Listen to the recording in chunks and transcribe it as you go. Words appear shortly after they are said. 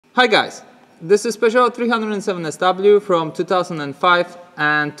Hi guys, this is Peugeot 307SW from 2005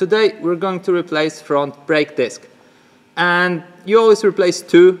 and today we're going to replace front brake disc. And you always replace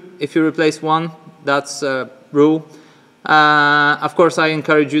two. If you replace one, that's a rule. Of course I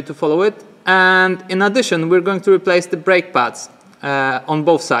encourage you to follow it. And in addition, we're going to replace the brake pads on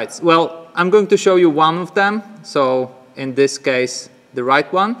both sides. Well, I'm going to show you one of them, so in this case the right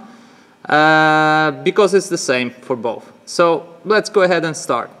one, because it's the same for both. So let's go ahead and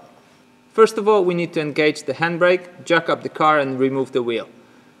start. First of all, we need to engage the handbrake, jack up the car and remove the wheel.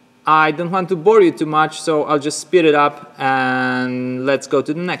 I don't want to bore you too much, so I'll just speed it up and let's go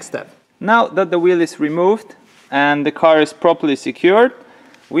to the next step. Now that the wheel is removed and the car is properly secured,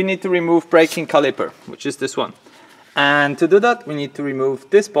 we need to remove braking caliper, which is this one. And to do that, we need to remove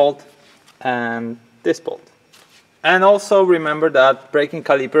this bolt and this bolt. And also remember that braking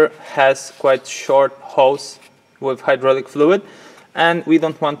caliper has quite short hose with hydraulic fluid, and we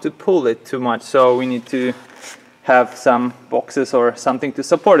don't want to pull it too much, so we need to have some boxes or something to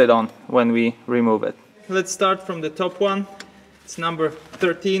support it on when we remove it. Let's start from the top one. It's number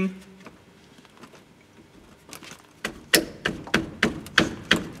 13.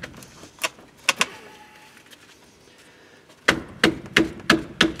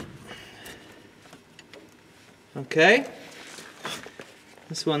 Okay,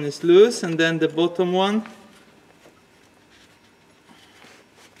 this one is loose, and then the bottom one.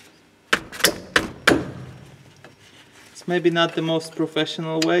 It's maybe not the most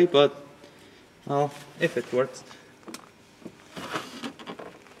professional way, but well, if it works.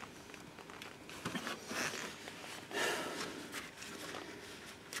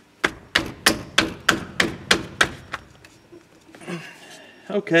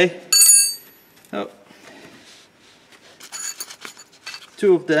 Okay. Oh.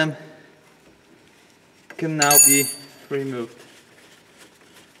 Two of them can now be removed.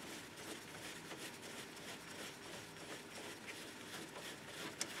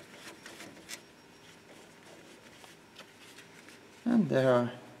 And there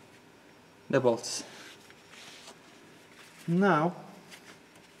are the bolts. Now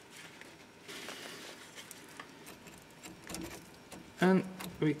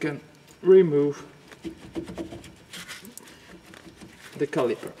we can remove the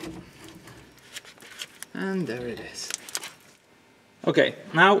caliper. And there it is. Okay,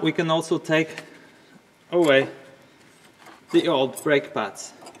 now we can also take away the old brake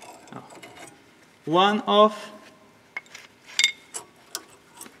pads. One off,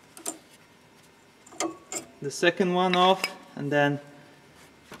 the second one off, and then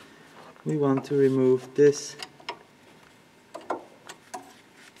we want to remove this .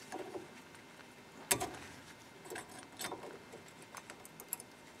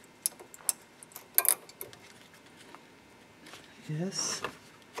 Yes.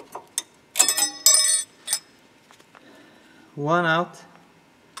 One out.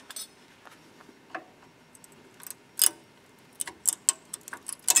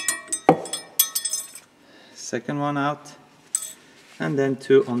 Second one out. And then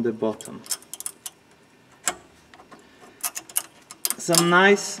two on the bottom. Some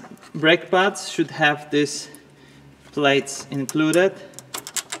nice brake pads should have these plates included.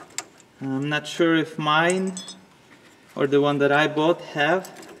 I'm not sure if mine or the one that I bought have.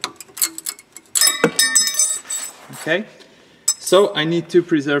 Okay, so I need to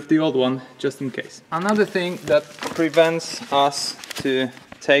preserve the old one just in case. Another thing that prevents us to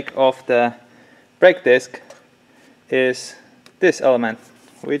take off the brake disc is this element,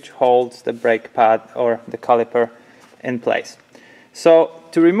 which holds the brake pad or the caliper in place. So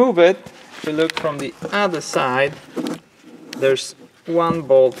to remove it, if you look from the other side, there's one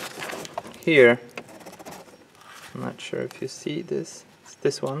bolt here. I'm not sure if you see this. It's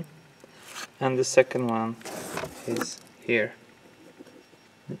this one, and the second one is here.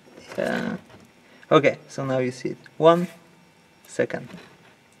 Okay, so now you see it. 1 second.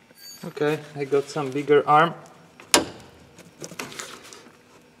 Okay, I got some bigger arm.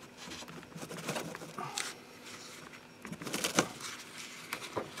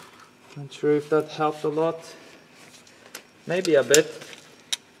 Not sure if that helped a lot. Maybe a bit.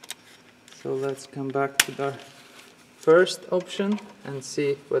 So let's come back to the first option and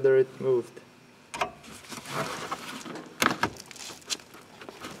see whether it moved.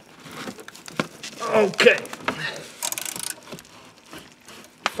 Okay,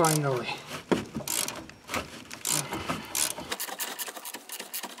 finally.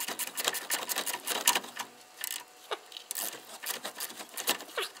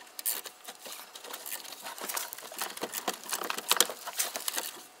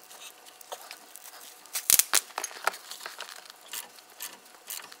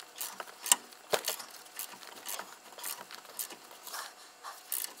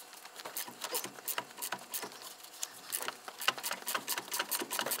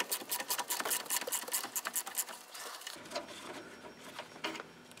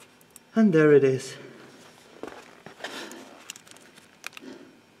 And there it is.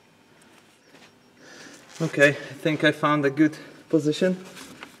 Okay, I think I found a good position.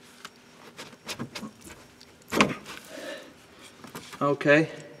 Okay,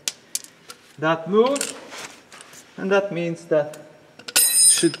 that moved, and that means that it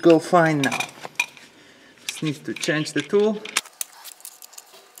should go fine now. Just need to change the tool.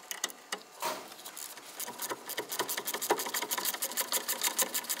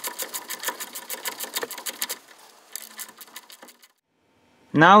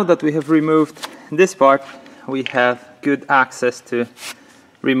 Now that we have removed this part, we have good access to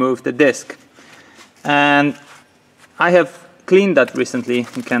remove the disc. And I have cleaned that recently.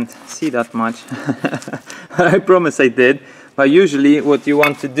 You can't see that much. I promise I did. But usually what you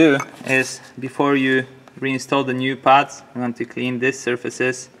want to do is, before you reinstall the new pads, you want to clean these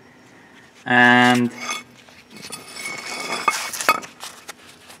surfaces and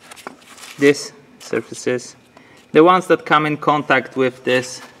these surfaces, the ones that come in contact with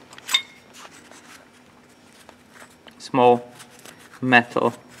this small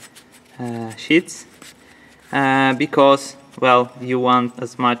metal sheets, because, well, you want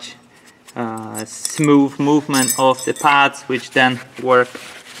as much smooth movement of the pads, which then work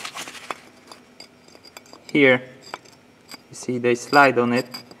here. You see they slide on it,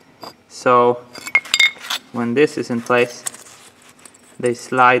 so when this is in place they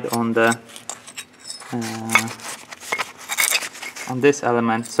slide on the on this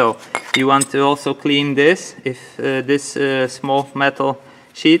element. So you want to also clean this, if this small metal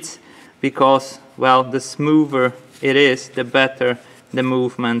sheets, because, well, the smoother it is, the better the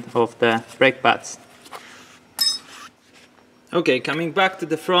movement of the brake pads. Okay, coming back to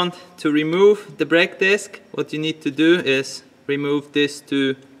the front, to remove the brake disc, what you need to do is remove these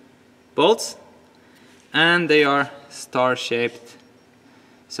two bolts, and they are star shaped.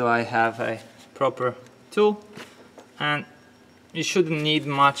 So I have a proper tool, and you shouldn't need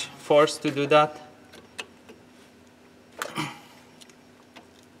much force to do that.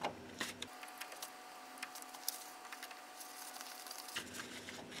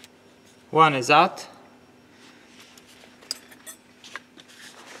 One is out.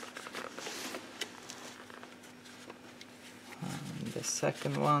 And the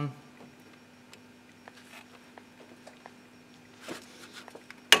second one.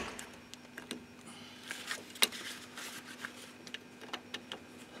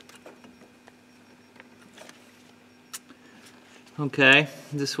 Okay,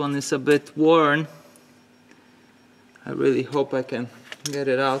 this one is a bit worn. I really hope I can get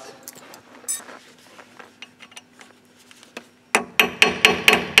it out.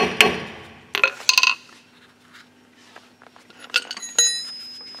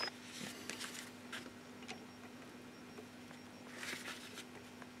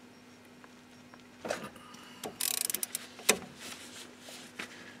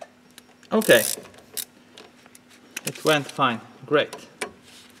 Okay, it went fine, great.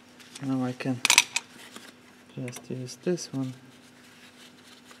 Now I can just use this one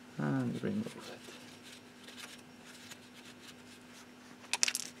and remove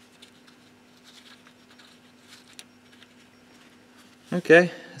it.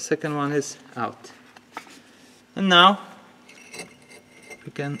 Okay, the second one is out. And now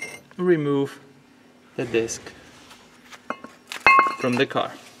we can remove the disc from the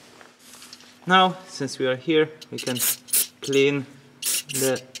car. Now, since we are here, we can clean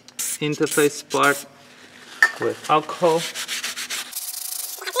the interface part with alcohol.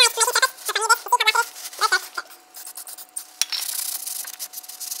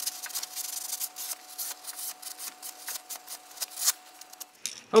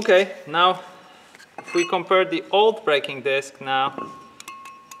 Okay, now if we compare the old braking disc now,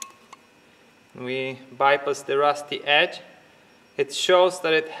 we bypass the rusty edge, it shows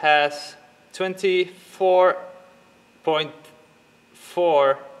that it has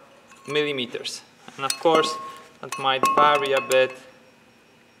 24.4 millimeters, and of course that might vary a bit.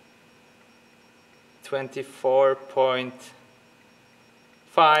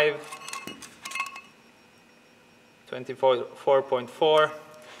 24.5, 24.4,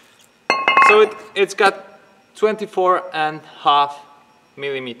 so it's got 24.5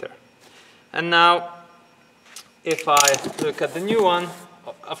 millimeter. And now if I look at the new one,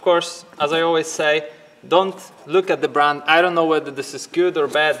 of course, as I always say, don't look at the brand. I don't know whether this is good or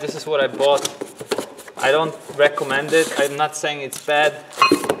bad. This is what I bought. I don't recommend it. I'm not saying it's bad.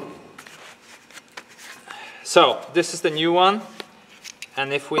 So this is the new one,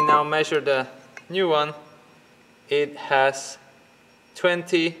 and if we now measure the new one, it has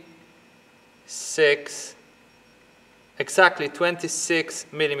 26 exactly 26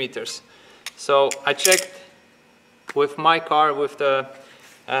 millimeters. So I checked with my car with the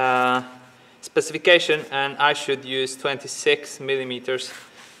specification, and I should use 26 millimeters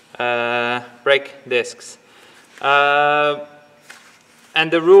brake discs. And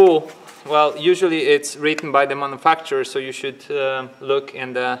the rule, well, usually it's written by the manufacturer, so you should look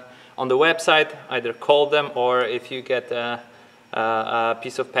on the website, either call them, or if you get a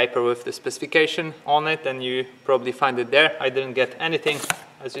piece of paper with the specification on it, then you probably find it there. I didn't get anything,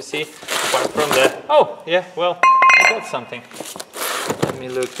 as you see, apart from the, oh yeah, well, I got something. Let me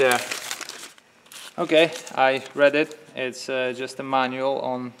look there. Okay, I read it. It's just a manual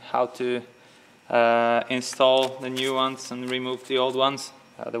on how to install the new ones and remove the old ones,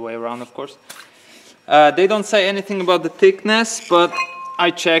 the other way around, of course. They don't say anything about the thickness, but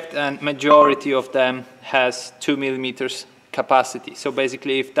I checked and majority of them has 2 millimeters capacity. So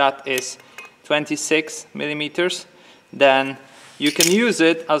basically if that is 26 millimeters, then you can use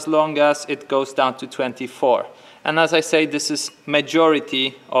it as long as it goes down to 24. And as I say, this is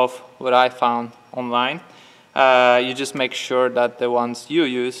majority of what I found online. You just make sure that the ones you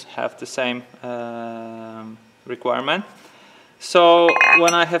use have the same requirement. So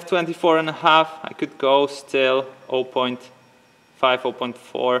when I have 24.5, I could go still 0.5,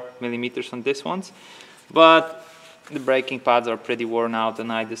 0.4 millimeters on these ones. But the braking pads are pretty worn out,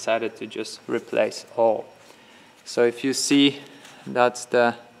 and I decided to just replace all. So if you see, that's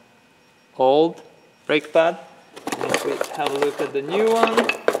the old brake pad. If we have a look at the new one,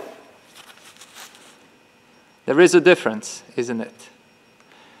 there is a difference, isn't it?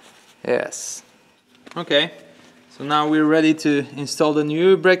 Yes. Okay, so now we're ready to install the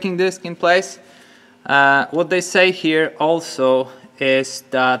new braking disc in place. What they say here also is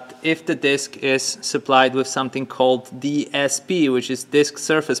that if the disc is supplied with something called DSP, which is disc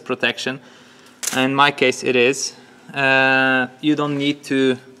surface protection, and in my case it is, you don't need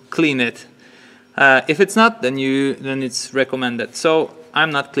to clean it. If it's not, then it's recommended. So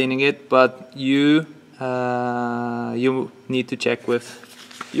I'm not cleaning it, but you need to check with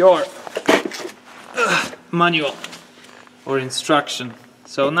your manual or instruction.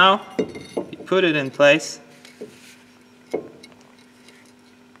 So now you put it in place.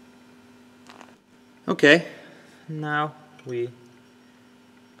 Okay, now we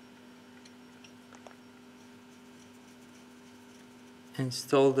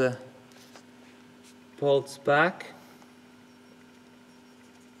install the bolts back.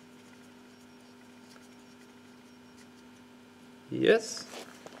 Yes,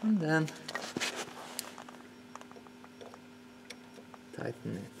 and then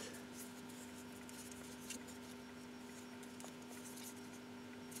tighten it.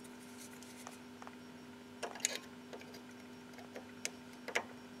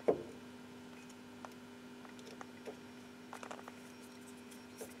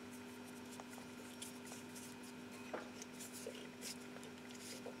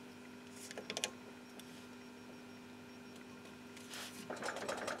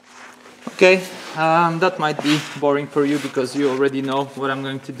 Okay, that might be boring for you because you already know what I'm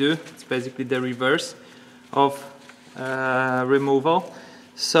going to do. It's basically the reverse of removal.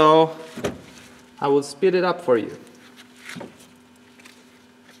 So I will speed it up for you.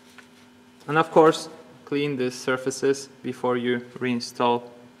 And of course, clean the surfaces before you reinstall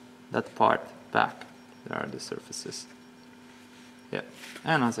that part back. There are the surfaces. Yeah,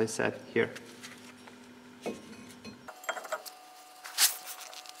 and as I said, here.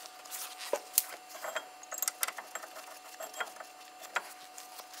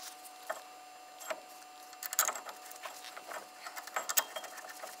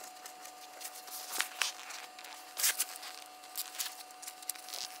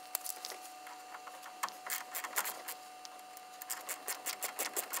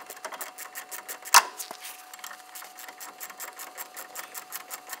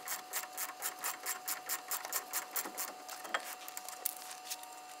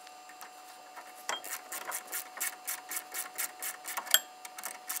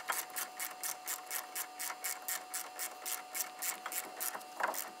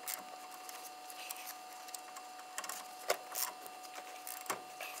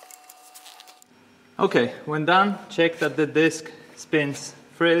 Okay, when done, check that the disc spins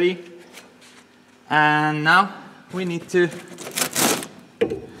freely. And now we need to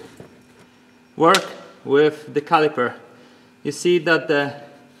work with the caliper. You see that the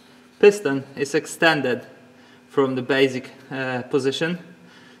piston is extended from the basic position,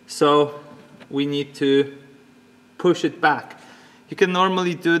 so we need to push it back. You can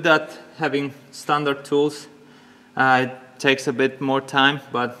normally do that having standard tools. It takes a bit more time,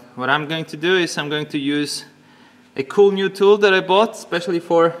 but what I'm going to do is I'm going to use a cool new tool that I bought especially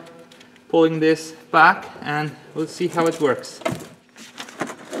for pulling this back, and we'll see how it works.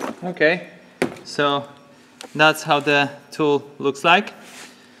 Okay, so that's how the tool looks like.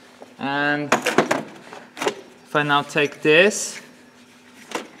 And if I now take this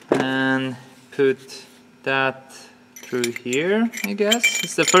and put that through here, I guess.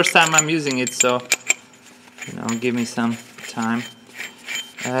 It's the first time I'm using it, so give me some time.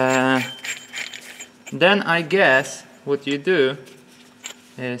 Then I guess what you do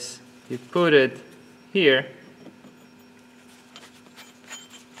is you put it here,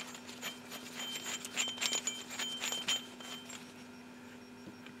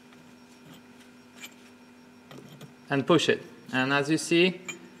 and push it. And as you see,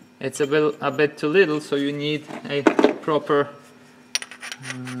 it's a bit too little, so you need a proper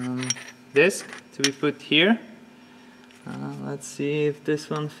disc to be put here. Let's see if this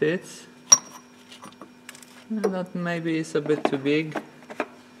one fits. That maybe is a bit too big.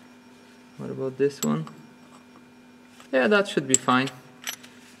 What about this one? Yeah, that should be fine.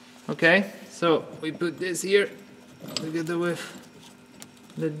 Okay, so we put this here together with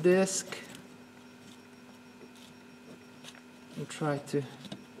the disc. We'll try to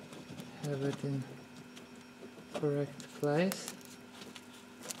have it in correct place.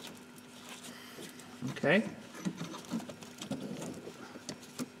 Okay.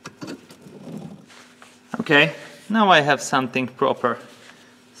 Okay, now I have something proper.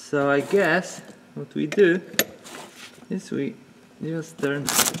 So I guess what we do is we just turn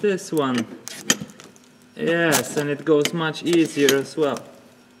this one. Yes, and it goes much easier as well.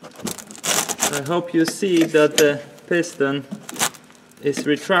 I hope you see that the piston is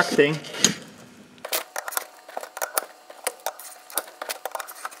retracting.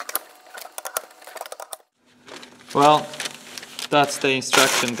 Well, that's the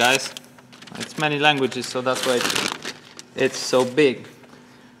instruction, guys. It's many languages, so that's why it's so big.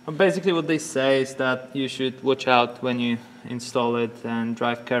 But basically what they say is that you should watch out when you install it and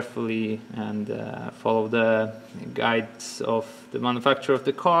drive carefully and follow the guides of the manufacturer of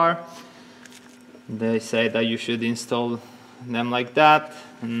the car. They say that you should install them like that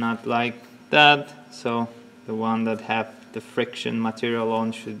and not like that. So the one that have the friction material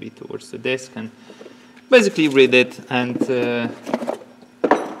on should be towards the disc, and basically read it and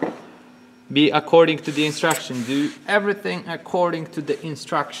be according to the instruction. Do everything according to the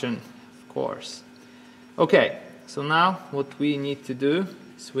instruction, of course. Okay, so now what we need to do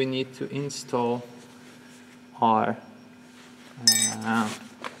is we need to install our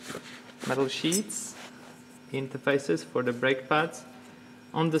metal sheets, interfaces for the brake pads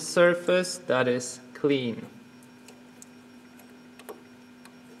on the surface that is clean.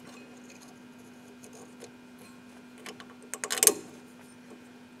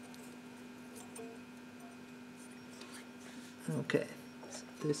 Okay,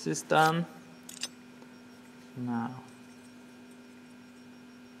 so this is done. Now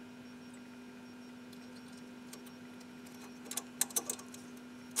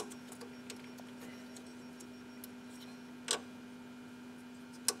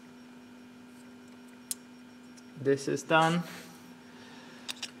this is done.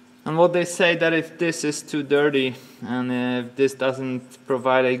 And what they say that if this is too dirty and if this doesn't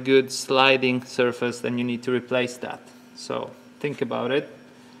provide a good sliding surface, then you need to replace that. So think about it,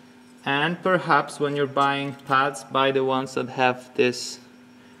 and perhaps when you're buying pads, buy the ones that have this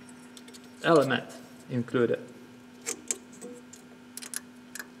element included.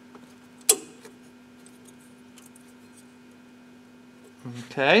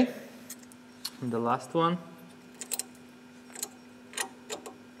 Okay, and the last one.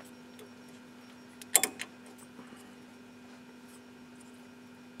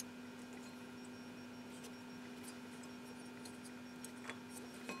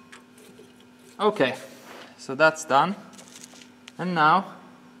 Okay, so that's done, and now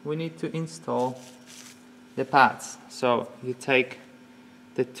we need to install the pads. So you take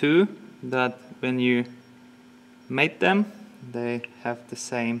the two that when you made them, they have the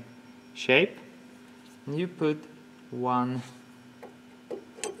same shape, and you put one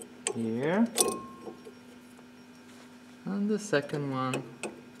here and the second one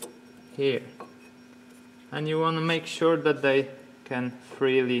here, and you want to make sure that they can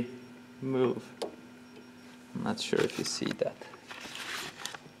freely move. I'm not sure if you see that.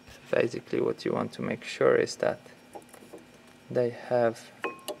 Basically what you want to make sure is that they have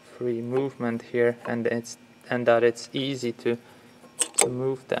free movement here, and that it's easy to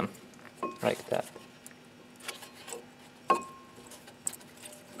move them like that.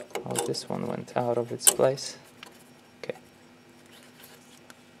 Oh, this one went out of its place. Okay.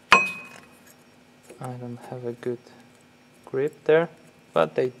 I don't have a good grip there,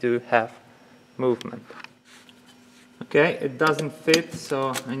 but they do have movement. Okay, it doesn't fit,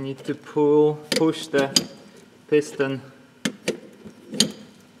 so I need to push the piston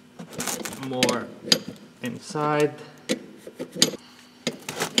more inside.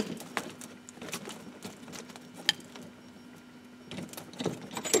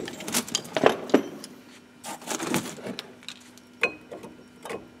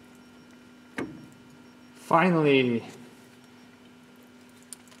 Finally!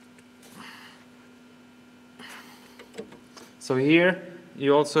 So here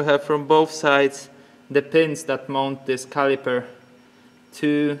you also have from both sides the pins that mount this caliper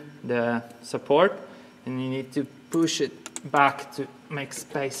to the support, and you need to push it back to make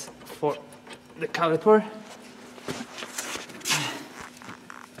space for the caliper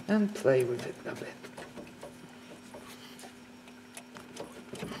and play with it a bit.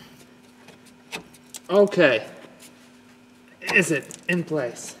 Okay, is it in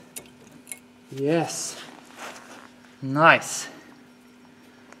place? Yes. Nice.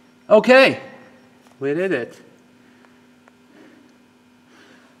 Okay, we did it.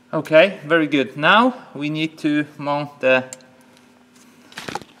 Okay, very good. Now we need to mount the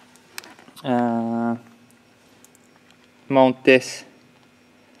this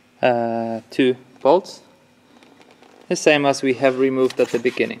 2 bolts, the same as we have removed at the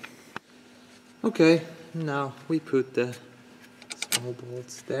beginning. Okay, now we put the small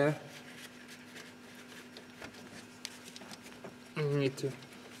bolts there. We need to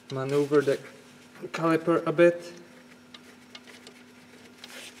maneuver the caliper a bit.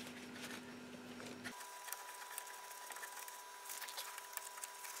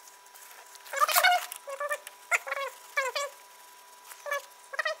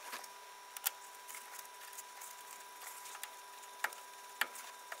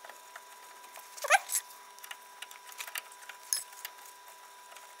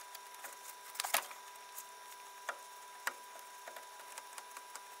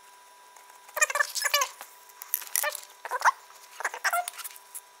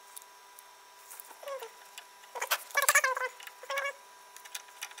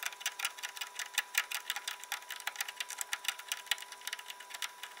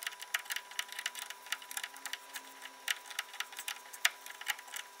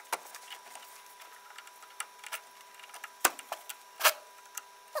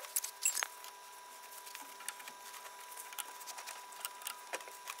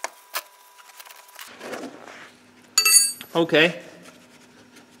 Okay,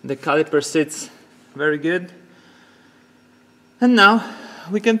 the caliper sits very good, and now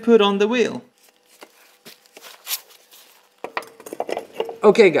we can put on the wheel.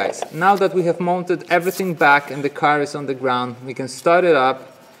 Okay guys, now that we have mounted everything back and the car is on the ground, we can start it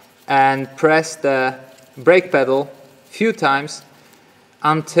up and press the brake pedal a few times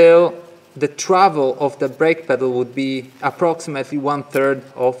until the travel of the brake pedal would be approximately 1/3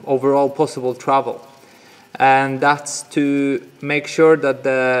 of overall possible travel. And that's to make sure that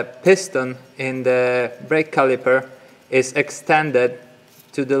the piston in the brake caliper is extended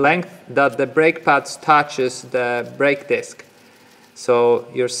to the length that the brake pads touches the brake disc, so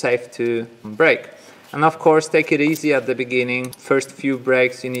you're safe to brake. And of course, take it easy at the beginning. First few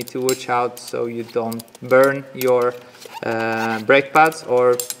brakes you need to watch out so you don't burn your brake pads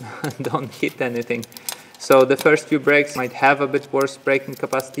or don't hit anything. So the first few brakes might have a bit worse braking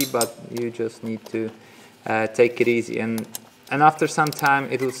capacity, but you just need to take it easy, and after some time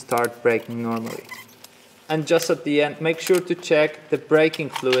it will start braking normally. And just at the end, make sure to check the braking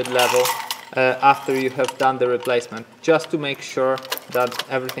fluid level after you have done the replacement, just to make sure that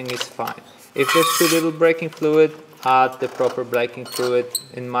everything is fine. If there's too little braking fluid, add the proper braking fluid.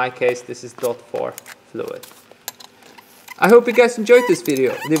 In my case, this is .4 fluid. I hope you guys enjoyed this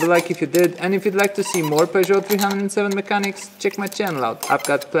video. Leave a like if you did, and if you'd like to see more Peugeot 307 mechanics, check my channel out. I've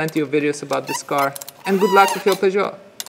got plenty of videos about this car, and good luck with your Peugeot.